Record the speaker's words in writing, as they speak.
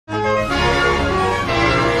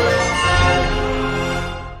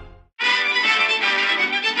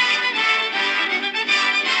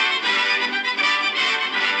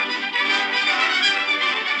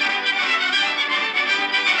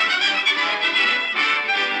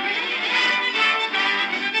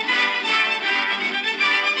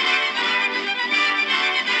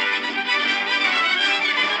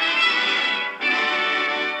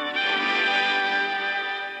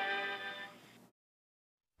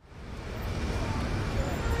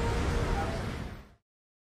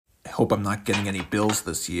I hope I'm not getting any bills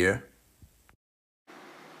this year.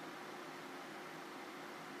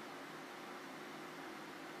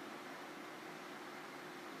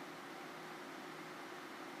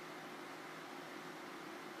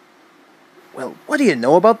 Well, what do you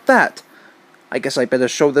know about that? I guess I better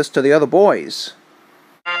show this to the other boys.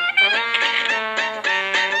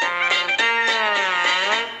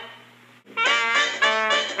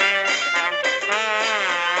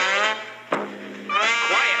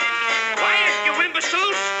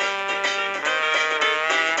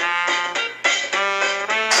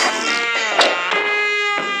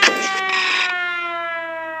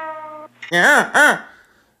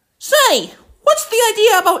 Say, what's the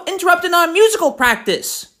idea about interrupting our musical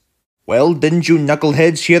practice? Well, didn't you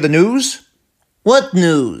knuckleheads hear the news? What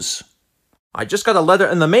news? I just got a letter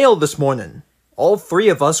in the mail this morning. All 3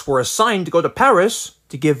 of us were assigned to go to Paris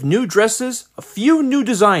to give new dresses, a few new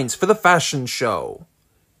designs for the fashion show.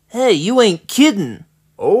 Hey, you ain't kidding.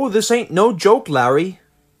 Oh, this ain't no joke, Larry.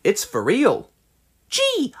 It's for real.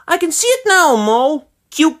 Gee, I can see it now, Mo.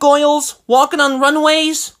 Cute girls, walking on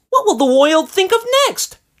runways. What will the world think of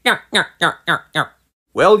next?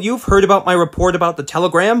 Well, you've heard about my report about the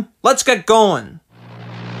telegram. Let's get going.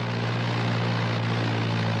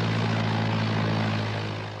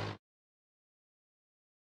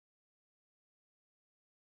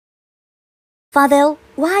 Father,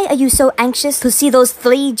 why are you so anxious to see those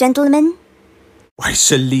 3 gentlemen? Why,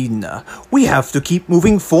 Selina, we have to keep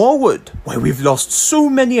moving forward. Why, we've lost so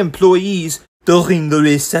many employees during the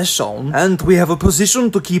recession, and we have a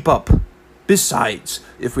position to keep up. Besides,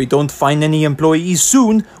 if we don't find any employees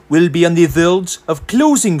soon, we'll be on the verge of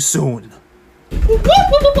closing soon.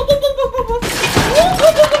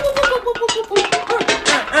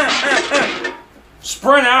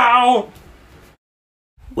 Sprint out!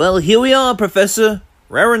 Well, here we are, Professor.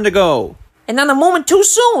 Raring to go. And not a moment too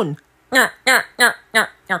soon.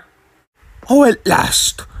 Oh, at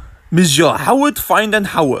last. Monsieur Howard Find and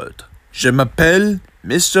Howard. Je m'appelle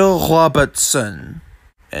Mr. Robertson.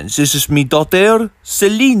 And this is me daughter,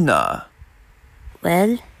 Selina.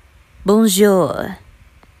 Well, bonjour.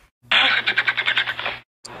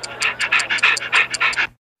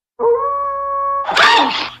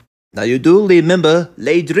 Now you do remember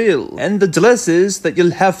les drill and the dresses that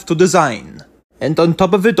you'll have to design. And on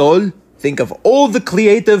top of it all, think of all the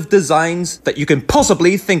creative designs that you can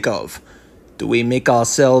possibly think of. Do we make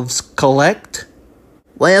ourselves collect?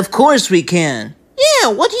 Why, of course we can. Yeah,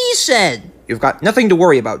 what he said. You've got nothing to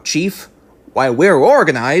worry about, Chief. Why, we're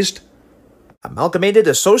organized. Amalgamated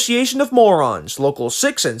Association of Morons, Local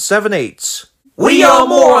 6 and 7/8. We are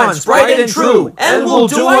morons, bright and true, and we'll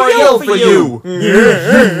do our yell for you.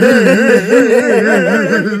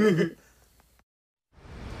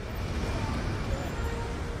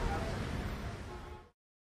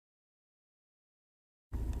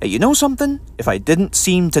 Hey, you know something? If I didn't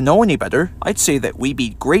seem to know any better, I'd say that we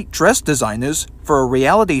be great dress designers for a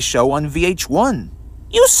reality show on VH1.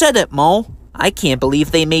 You said it, Mo. I can't believe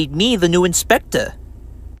they made me the new inspector.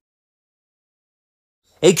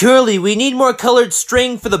 Hey, Curly, we need more colored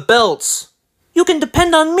string for the belts. You can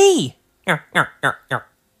depend on me.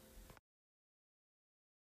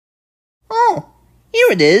 Oh, here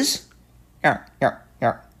it is.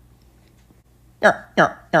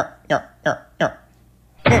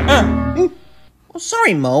 Oh,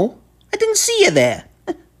 sorry, Mo. I didn't see you there.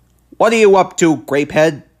 What are you up to,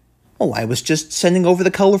 Grapehead? Oh, I was just sending over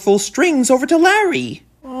the colorful strings over to Larry.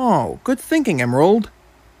 Oh, good thinking, Emerald.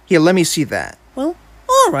 Here, let me see that. Well,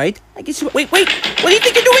 all right. I guess you... Wait. What do you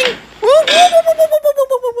think you're doing?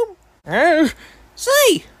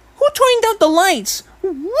 Say, who turned out the lights?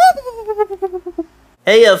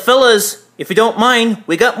 Hey, fellas, if you don't mind,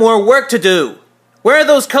 we got more work to do. Where are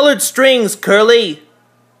those colored strings, Curly?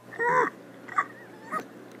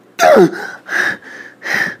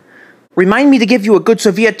 Remind me to give you a good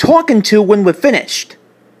severe talking to when we're finished.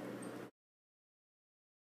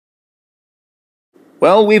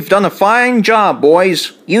 Well, we've done a fine job,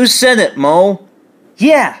 boys. You said it, Mo.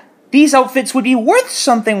 Yeah, these outfits would be worth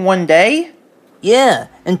something one day. Yeah,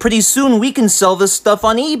 and pretty soon we can sell this stuff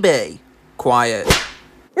on eBay. Quiet.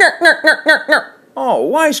 Oh,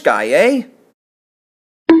 wise guy, eh?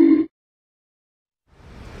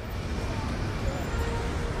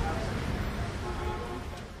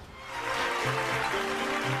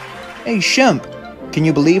 Hey, Shemp, can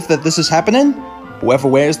you believe that this is happening? Whoever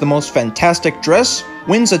wears the most fantastic dress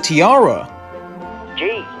wins a tiara.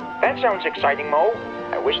 Gee, that sounds exciting, Mo.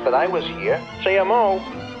 I wish that I was here. Say, Mo,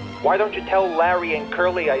 why don't you tell Larry and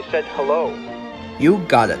Curly I said hello? You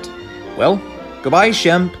got it. Well, goodbye,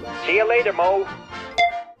 Shemp. See you later, Mo.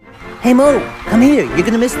 Hey Mo, come here. You're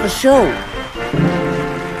gonna miss the show.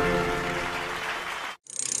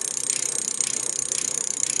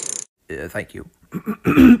 Thank you.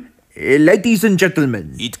 Ladies and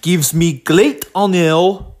gentlemen, it gives me great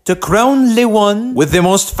honor to crown the one with the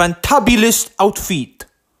most fantabulous outfit.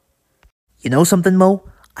 You know something, Mo?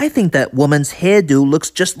 I think that woman's hairdo looks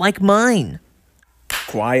just like mine.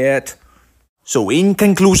 Quiet. So in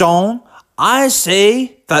conclusion, I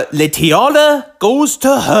say that the tiara goes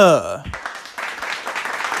to her.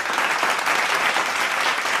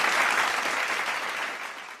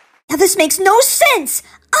 Now this makes no sense!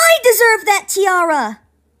 I deserve that tiara!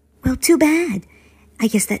 Well, too bad. I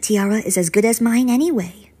guess that tiara is as good as mine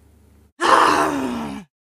anyway.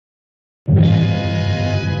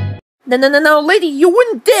 No, lady, you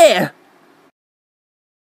wouldn't dare!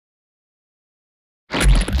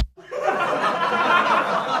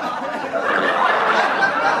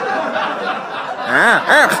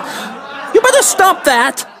 You better stop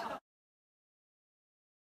that!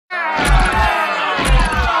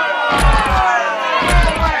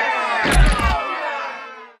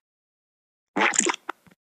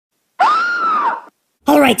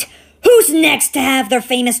 Alright, who's next to have their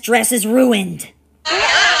famous dresses ruined?